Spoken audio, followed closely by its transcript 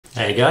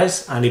Hey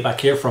guys, Andy back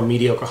here from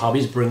Mediocre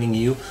Hobbies bringing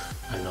you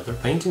another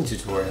painting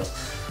tutorial.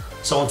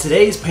 So on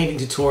today's painting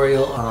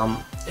tutorial,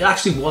 it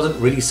actually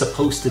wasn't really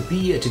supposed to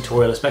be a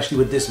tutorial, especially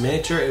with this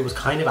miniature. It was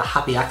kind of a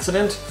happy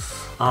accident.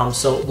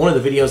 So one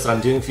of the videos that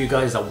I'm doing for you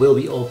guys that will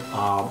be up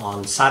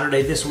on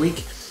Saturday this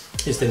week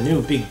is the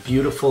new big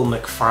beautiful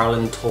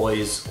McFarlane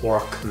Toys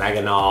Ork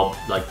Meganob,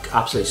 like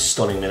absolutely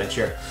stunning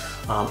miniature.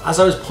 As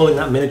I was pulling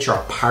that miniature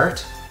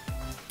apart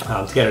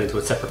to get it into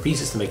its separate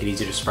pieces to make it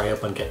easier to spray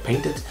up and get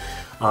painted,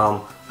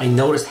 I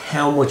noticed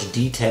how much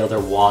detail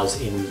there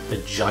was in the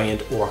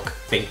giant orc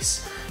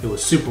face. It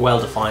was super well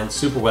defined,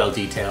 super well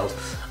detailed,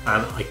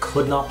 and I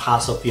could not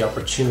pass up the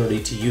opportunity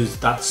to use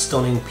that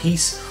stunning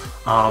piece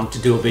to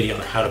do a video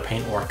on how to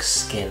paint orc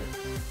skin.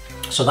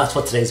 So that's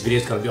what today's video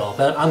is going to be all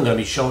about. I'm going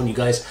to be showing you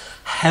guys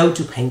how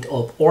to paint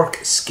up orc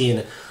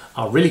skin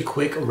really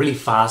quick, really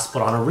fast,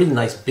 but on a really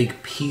nice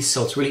big piece,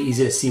 so it's really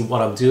easy to see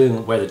what I'm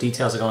doing, where the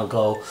details are going to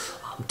go.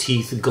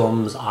 Teeth,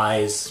 gums,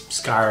 eyes,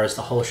 scars,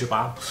 the whole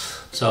shebang.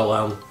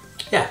 So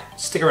yeah,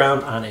 stick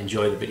around and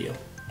enjoy the video.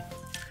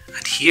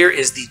 And here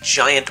is the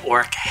giant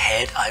orc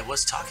head I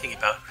was talking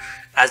about.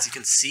 As you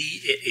can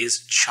see, it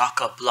is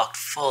chock-a-block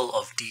full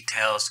of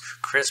details,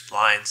 crisp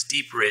lines,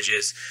 deep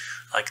ridges,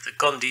 like the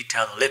gum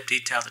detail, the lip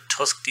detail, the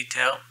tusk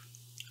detail.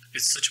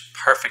 It's such a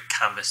perfect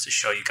canvas to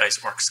show you guys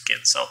orc skin.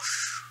 So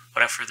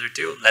without further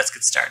ado, let's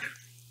get started.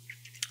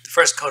 The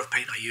first coat of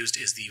paint I used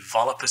is the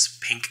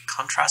Volupus Pink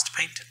Contrast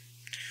Paint.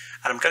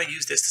 And I'm going to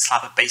use this to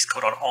slap a base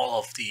coat on all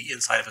of the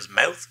inside of his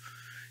mouth,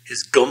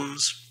 his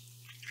gums,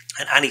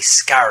 and any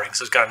scarring.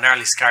 So he's got a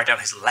gnarly scar down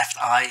his left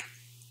eye,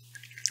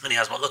 and he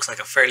has what looks like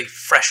a fairly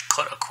fresh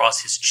cut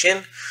across his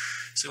chin.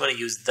 So I'm going to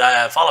use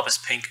the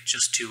Volupus Pink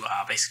just to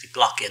basically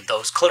block in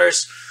those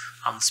colours,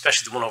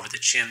 especially the one over the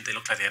chin. They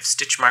look like they have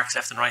stitch marks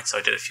left and right, so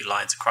I did a few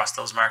lines across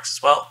those marks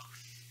as well.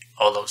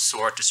 All those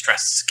sore,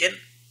 distressed skin.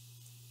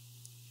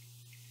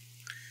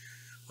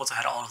 Once I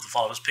had all of the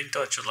Volupus Pink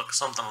though, it should look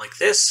something like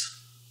this.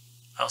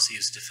 I also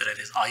used it to fill in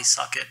his eye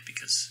socket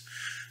because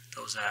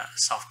those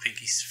soft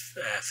pinky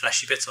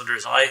fleshy bits under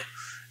his eye,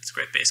 it's a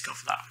great base coat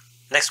for that.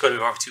 Next we're going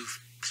to go over to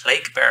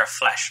Plague Bear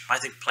Flesh. I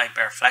think Plague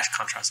Bear Flesh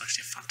contrast is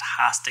actually a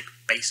fantastic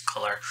base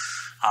colour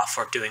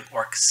for doing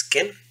orc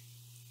skin.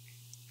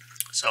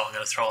 So I'm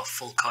going to throw a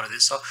full coat of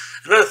this. So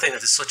another thing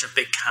that such a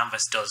big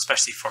canvas does,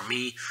 especially for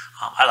me,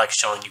 I like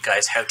showing you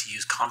guys how to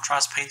use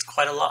contrast paints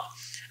quite a lot.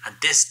 And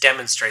this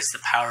demonstrates the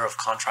power of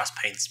contrast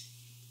paints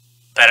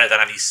better than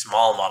any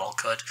small model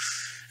could.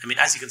 I mean,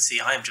 as you can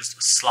see, I am just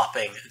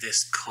slopping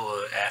this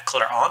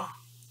colour on,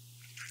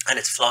 and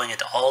it's flowing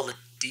into all the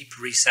deep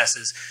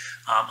recesses,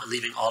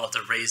 leaving all of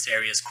the raised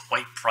areas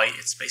quite bright.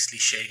 It's basically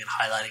shading and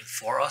highlighting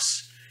for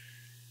us.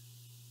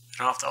 You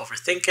don't have to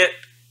overthink it,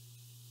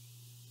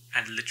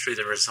 and literally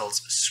the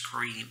results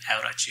scream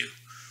out at you.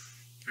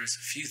 There's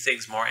a few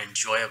things more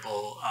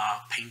enjoyable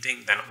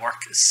painting than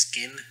orc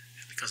skin,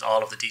 because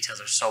all of the details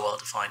are so well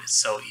defined.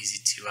 It's so easy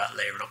to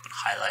layer it up and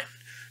highlight,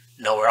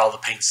 know where all the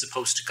paint's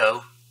supposed to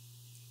go.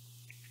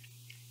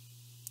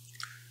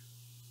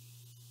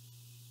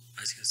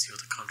 As you can see what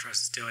the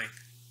contrast is doing.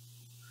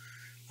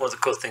 One of the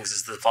cool things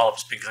is the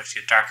Volupus Pink is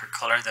actually a darker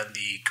colour than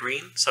the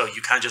green, so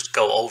you can just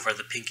go over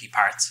the pinky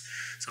parts.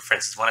 So for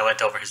instance, when I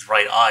went over his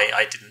right eye,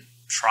 I didn't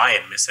try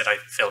and miss it. I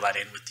filled that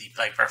in with the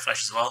Plague Bear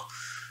Flesh as well.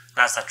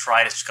 And as that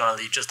dried, it's just going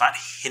to leave just that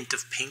hint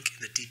of pink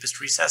in the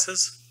deepest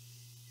recesses,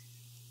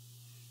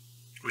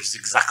 which is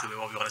exactly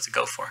what we wanted to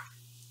go for.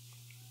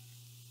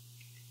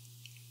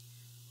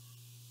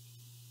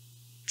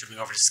 Jumping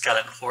over to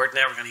Skeleton Horde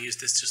now, we're going to use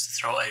this just to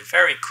throw a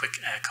very quick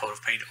coat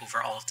of paint over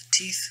all of the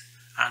teeth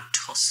and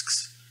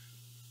tusks.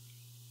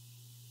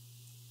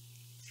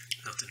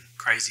 Nothing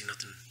crazy,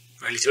 nothing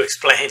really to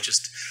explain,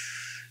 just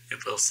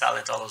it will sell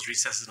into all those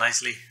recesses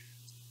nicely.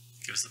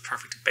 Give us the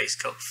perfect base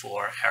coat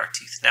for our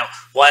teeth. Now,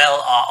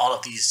 while all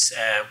of these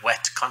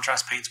wet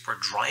contrast paints were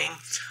drying,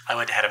 I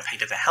went ahead and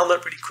painted the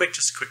helmet pretty quick,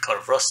 just a quick coat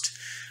of rust,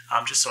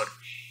 just so it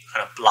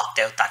kind of blocked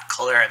out that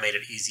colour and made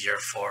it easier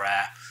for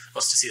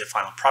us to see the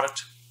final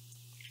product.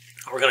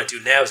 What we're going to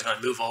do now is we're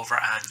going to move over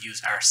and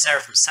use our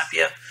Seraphim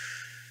Sepia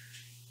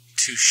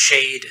to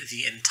shade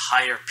the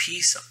entire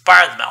piece,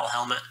 bar the metal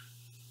helmet.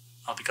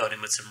 I'll be going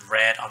in with some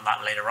red on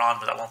that later on,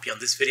 but that won't be on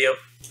this video.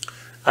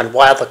 And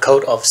while the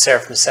coat of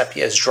Seraphim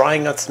Sepia is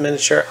drying on this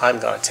miniature,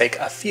 I'm going to take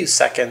a few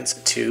seconds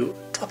to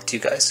talk to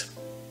you guys.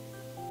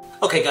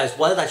 Okay guys,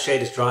 while that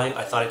shade is drying,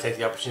 I thought I'd take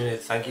the opportunity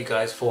to thank you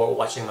guys for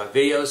watching my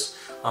videos.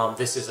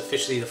 This is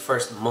officially the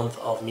first month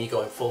of me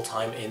going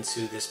full-time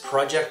into this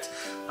project.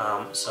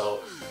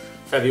 So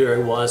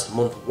February was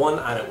month 1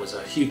 and it was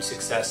a huge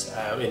success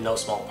in no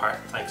small part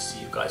thanks to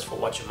you guys for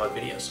watching my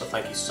videos. So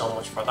thank you so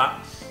much for that.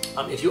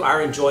 If you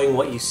are enjoying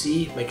what you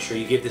see, make sure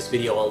you give this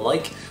video a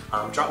like.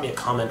 Drop me a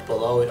comment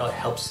below. It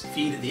helps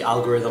feed the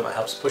algorithm. It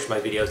helps push my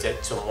videos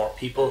out to more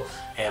people.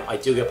 I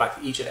do get back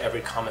to each and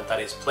every comment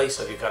that is placed.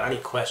 So if you've got any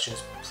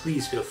questions,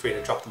 please feel free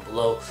to drop them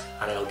below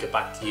and I'll get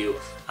back to you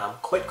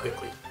quite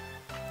quickly.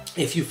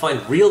 If you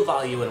find real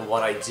value in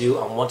what I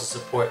do and want to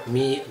support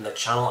me and the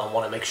channel and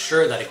want to make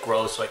sure that it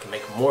grows so I can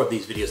make more of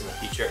these videos in the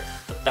future,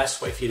 the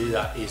best way for you to do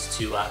that is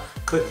to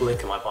click the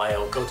link in my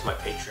bio, go to my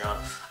Patreon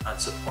and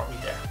support me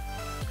there.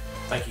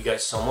 Thank you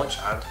guys so much,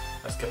 and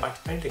let's get back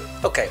to painting.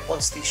 Okay,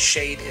 once the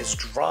shade is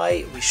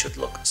dry, we should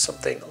look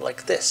something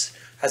like this.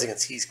 As you can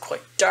see, he's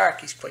quite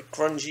dark, he's quite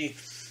grungy.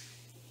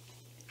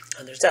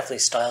 And there's definitely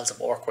styles of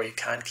Ork where you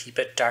can keep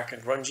it dark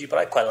and grungy, but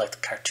I quite like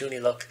the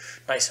cartoony look,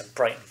 nice and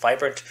bright and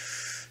vibrant.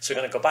 So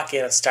we're going to go back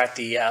in and start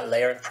the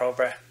layering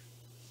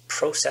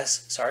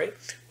process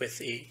with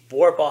the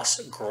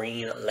Warboss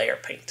green layer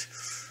paint.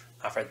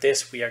 After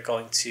this, we are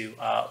going to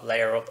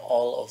layer up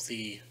all of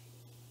the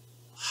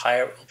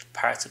higher up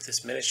parts of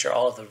this miniature,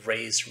 all of the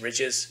raised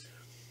ridges.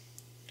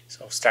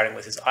 So starting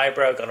with his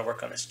eyebrow, going to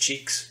work on his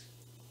cheeks,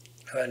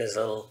 around his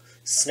little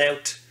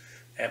snout.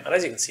 And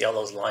as you can see, all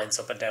those lines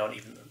up and down,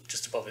 even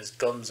just above his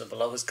gums and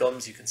below his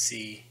gums, you can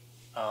see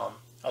all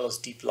those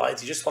deep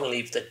lines. You just want to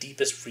leave the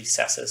deepest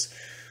recesses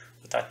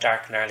with that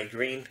dark gnarly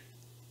green,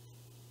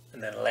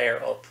 and then layer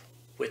up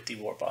with the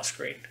Warboss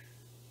green.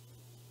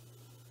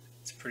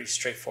 It's a pretty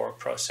straightforward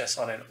process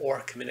on an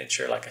Ork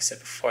miniature. Like I said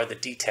before, the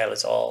detail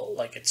is all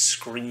like it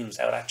screams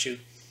out at you.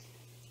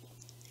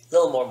 A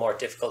little more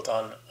difficult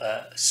on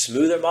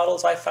smoother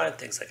models, I find,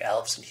 things like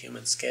elves and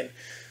human skin.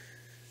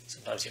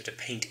 Sometimes you have to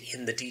paint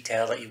in the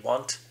detail that you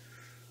want.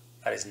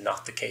 That is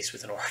not the case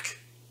with an Ork.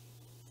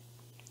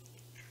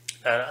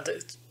 And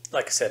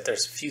like I said,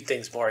 there's a few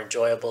things more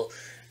enjoyable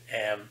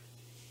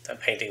than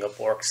painting up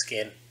Ork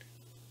skin.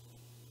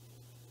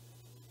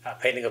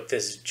 Painting up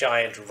this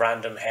giant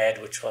random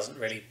head, which wasn't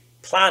really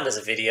planned as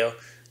a video,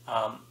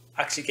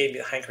 actually gave me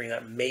the hankering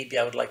that maybe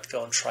I would like to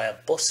go and try a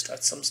bust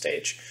at some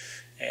stage.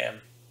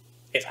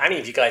 If any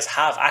of you guys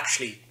have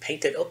actually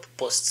painted up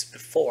busts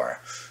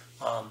before,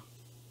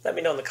 let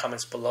me know in the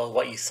comments below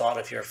what you thought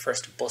of your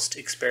first bust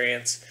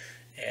experience,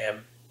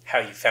 how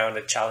you found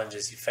it,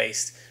 challenges you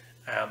faced,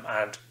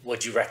 and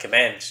would you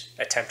recommend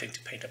attempting to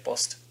paint a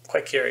bust?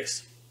 Quite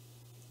curious.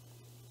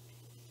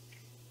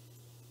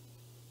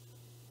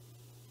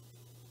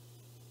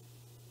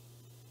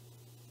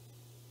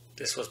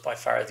 This was by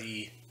far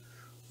the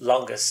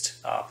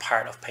longest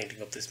part of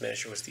painting up this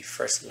miniature, was the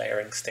first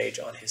layering stage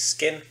on his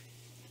skin.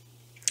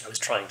 I was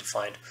trying to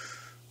find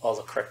all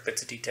the correct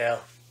bits of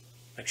detail,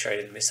 make sure I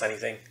didn't miss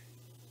anything.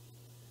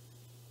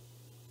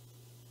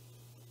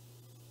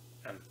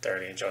 I'm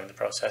thoroughly enjoying the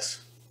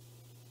process.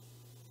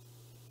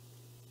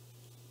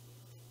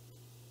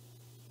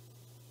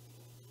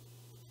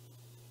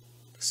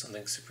 There's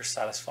something super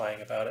satisfying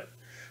about it.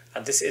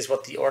 And this is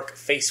what the Ork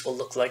face will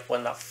look like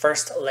when that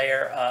first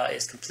layer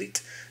is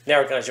complete. Now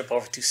we're going to jump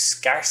over to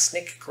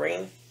Skarsnik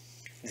green.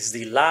 This is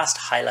the last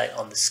highlight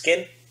on the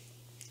skin.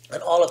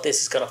 And all of this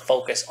is going to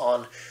focus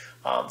on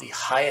the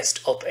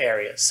highest up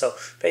areas. So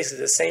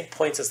basically the same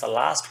points as the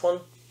last one,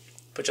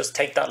 but just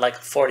take that like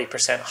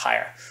 40%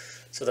 higher.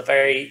 So the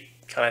very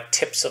kind of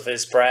tips of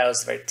his brows,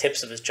 the very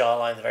tips of his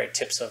jawline, the very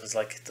tips of his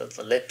like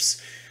the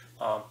lips.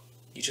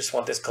 You just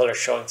want this color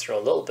showing through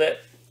a little bit.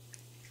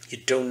 You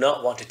do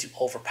not want it to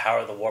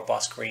overpower the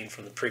Warboss green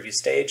from the previous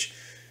stage.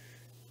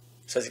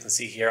 So as you can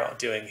see here, I'm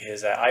doing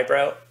his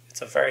eyebrow.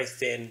 It's a very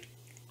thin,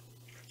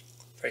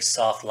 very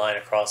soft line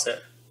across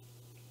it.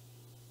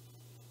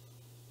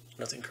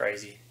 Nothing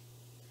crazy.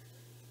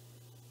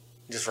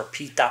 Just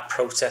repeat that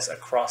process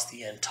across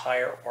the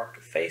entire Ork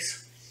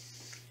face,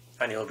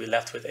 and you'll be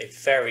left with a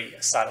very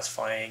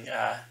satisfying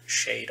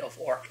shade of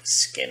Ork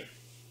skin.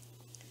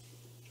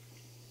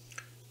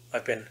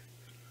 I've been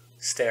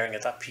staring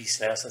at that piece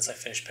now since I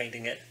finished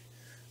painting it.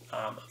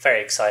 I'm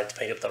very excited to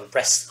paint up the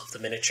rest of the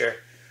miniature.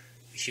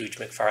 A huge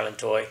McFarlane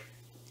toy.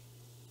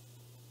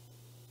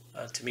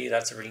 To me,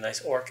 that's a really nice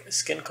Ork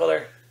skin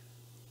color.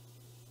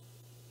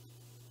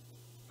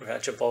 We're going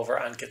to jump over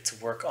and get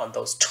to work on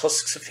those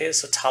tusks of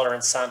his. So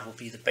Tolerant Sand will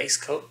be the base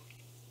coat.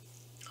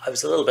 I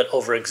was a little bit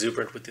over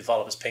exuberant with the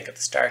Volupus pink at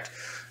the start,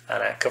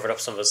 and I covered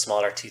up some of his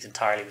smaller teeth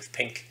entirely with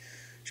pink,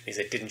 which means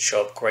it didn't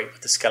show up great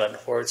with the skeleton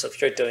horde. So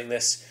if you're doing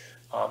this,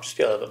 just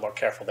be a little bit more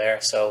careful there.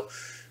 So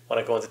when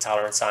I go into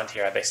Tolerant Sand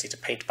here, I basically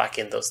need to paint back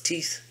in those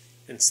teeth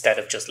instead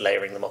of just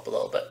layering them up a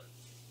little bit.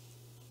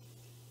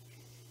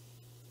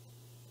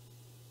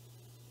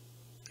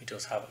 He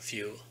does have a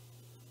few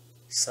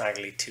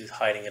snaggly tooth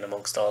hiding in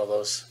amongst all of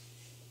those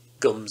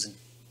gums and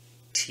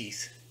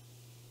teeth.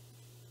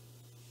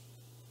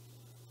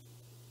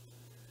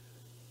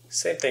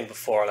 Same thing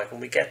before, like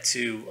when we get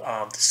to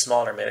the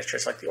smaller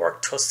miniatures, like the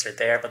Ork tusks are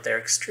there, but they're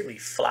extremely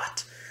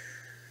flat.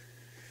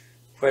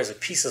 Whereas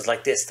with pieces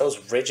like this,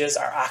 those ridges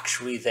are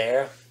actually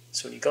there.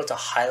 So when you go to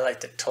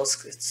highlight the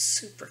tusk, it's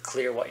super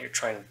clear what you're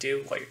trying to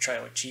do, what you're trying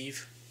to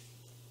achieve.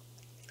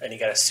 And you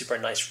get a super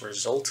nice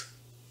result.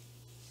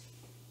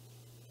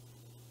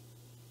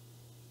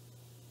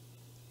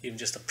 Even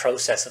just the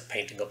process of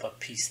painting up a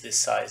piece this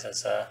size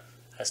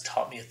has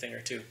taught me a thing or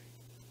two.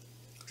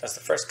 So that's the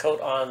first coat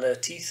on the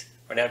teeth.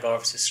 We're now going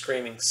over to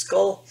Screaming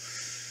Skull.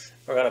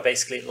 We're going to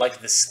basically,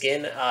 like the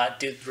skin,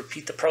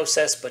 repeat the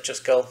process, but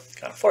just go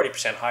kind of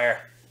 40%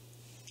 higher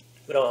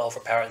We don't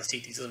overpower the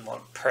teeth. He doesn't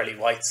want pearly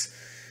whites.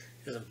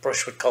 He doesn't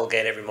brush with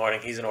Colgate every morning.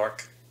 He's an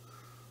orc.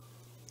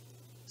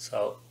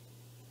 So,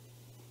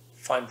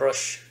 fine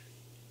brush.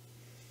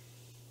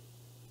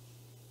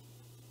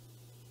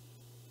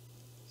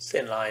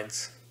 Thin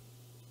lines.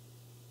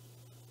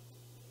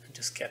 And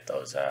just get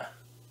those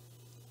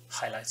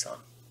highlights on.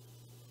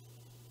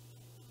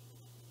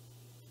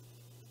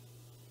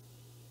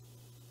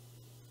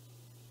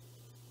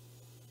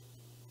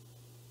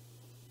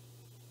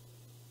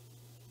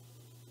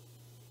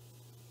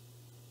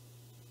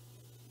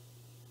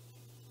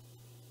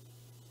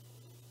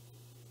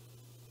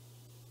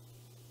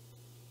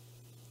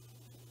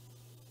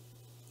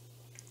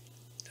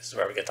 This is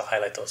where we get to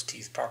highlight those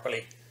teeth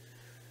properly.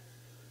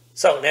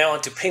 So now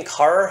on to Pink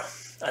Horror,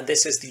 and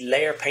this is the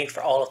layer paint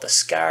for all of the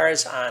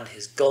scars and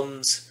his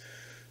gums.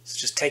 So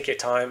just take your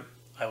time.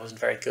 I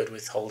wasn't very good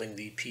with holding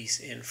the piece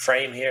in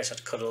frame here, so I had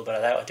to cut a little bit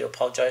of that out. I do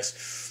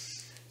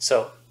apologize.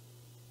 So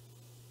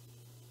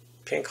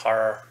Pink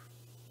Horror,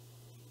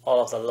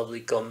 all of the lovely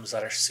gums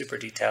that are super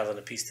detailed on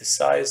a piece this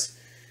size.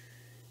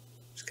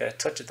 Just get a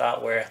touch of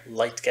that where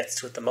light gets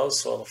to it the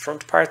most, so all the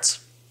front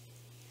parts.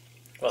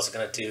 We're also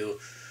going to do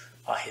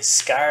his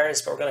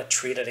scars, but we're going to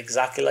treat it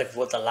exactly like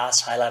what the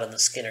last highlight on the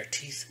skin or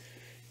teeth.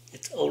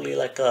 It's only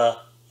like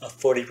a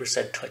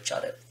 40% touch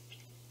on it.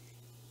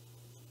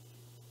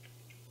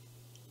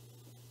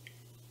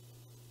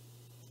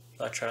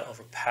 Not trying to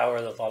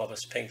overpower the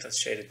volupus pink that's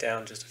shaded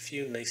down, just a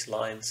few nice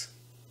lines.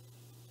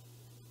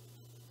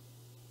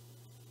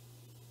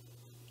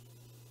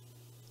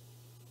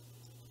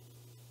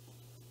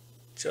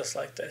 Just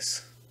like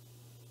this.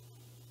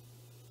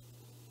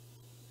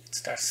 It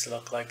starts to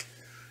look like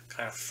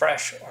kind of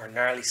fresh or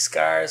gnarly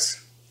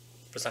scars,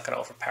 but it's not going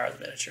to overpower the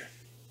miniature.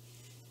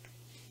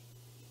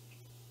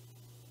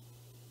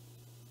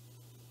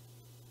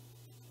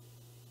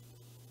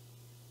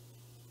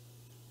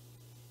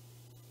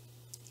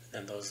 And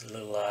then those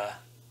little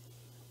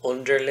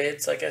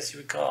underlids, I guess you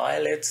would call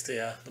eyelids,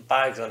 the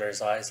bags under his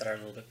eyes that are a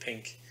little bit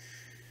pink.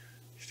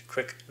 Just a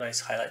quick, nice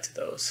highlight to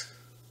those.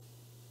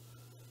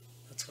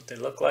 That's what they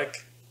look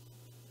like.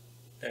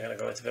 I'm going to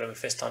go with a bit of a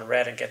fist on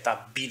red and get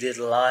that beaded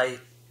little eye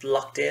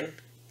locked in.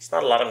 It's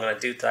not a lot I'm going to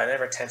do today. I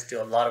never tend to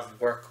do a lot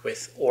of work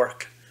with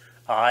orc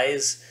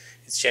eyes.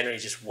 It's generally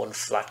just one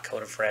flat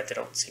coat of red. They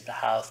don't seem to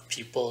have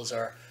pupils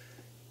or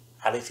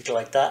anything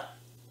like that.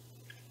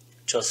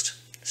 Just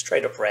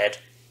straight up red.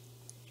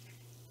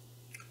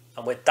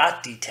 And with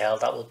that detail,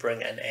 that will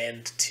bring an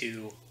end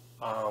to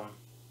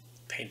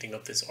painting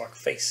up this orc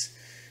face.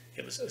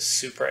 It was a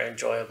super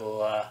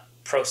enjoyable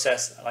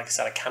process. Like I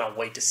said, I cannot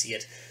wait to see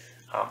it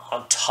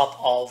on top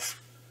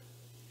of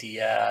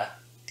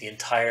the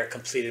entire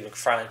completed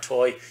McFarlane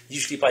toy.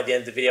 Usually by the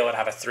end of the video I'd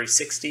have a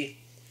 360.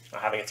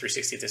 Having a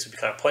 360 of this would be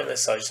kind of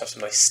pointless, so I just have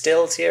some nice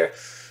stills here.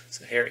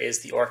 So here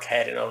is the orc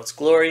head in all its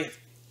glory,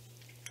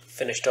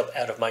 finished up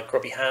out of my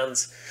grubby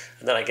hands,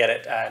 and then I get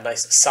it a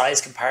nice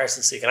size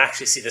comparison so you can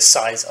actually see the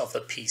size of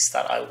the piece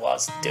that I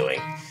was doing.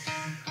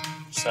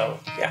 So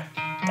yeah,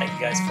 thank you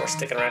guys for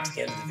sticking around to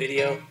the end of the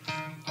video.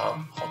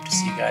 Hope to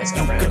see you guys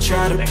around. Could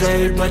try to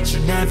play, but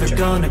you're never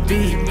gonna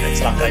beat me.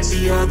 Thanks a lot, guys.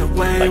 The other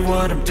way, bye.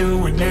 what I'm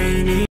doing ain't easy.